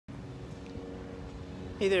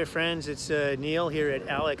Hey there friends, it's Neil here at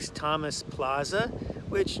Alex Thomas Plaza,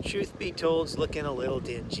 which truth be told is looking a little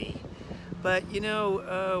dingy. But you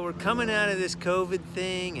know, we're coming out of this COVID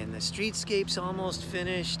thing and the streetscape's almost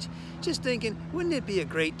finished. Just thinking, wouldn't it be a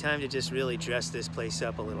great time to just really dress this place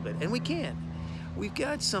up a little bit? And we can. We've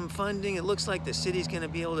got some funding. It looks like the city's going to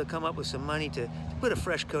be able to come up with some money to put a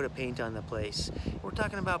fresh coat of paint on the place. We're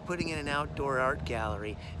talking about putting in an outdoor art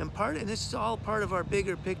gallery. And this is all part of our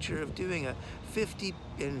bigger picture of doing a 50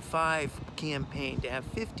 in 5 campaign to have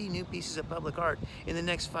 50 new pieces of public art in the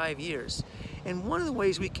next 5 years. And one of the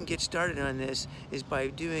ways we can get started on this is by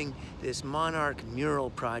doing this Monarch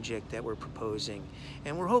mural project that we're proposing.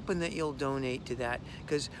 And we're hoping that you'll donate to that,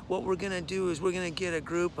 because what we're going to do is we're going to get a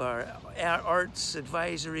group, our arts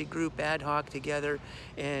advisory group ad hoc together,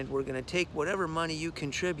 and we're going to take whatever money you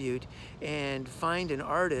contribute and find an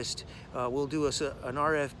artist. We'll do an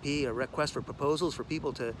RFP, a request for proposals, for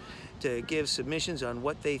people to give submissions on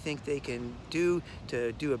what they think they can do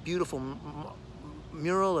to do a beautiful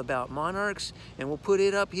mural about Monarchs, and we'll put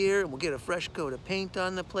it up here, and we'll get a fresh coat of paint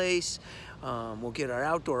on the place. We'll get our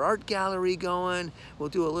outdoor art gallery going. We'll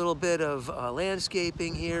do a little bit of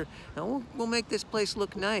landscaping here, and we'll make this place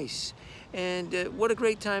look nice. And what a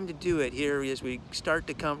great time to do it here as we start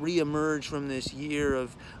to re-emerge from this year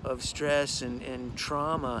of stress and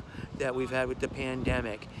trauma that we've had with the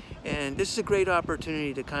pandemic. And this is a great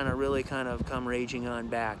opportunity to really come raging on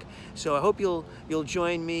back. So I hope you'll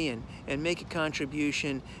join me and make a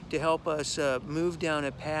contribution to help us move down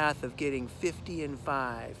a path of getting 50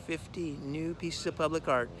 new pieces of public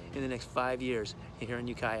art in the next 5 years here in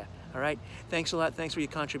Ukiah. All right, thanks a lot. Thanks for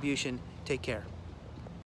your contribution. Take care.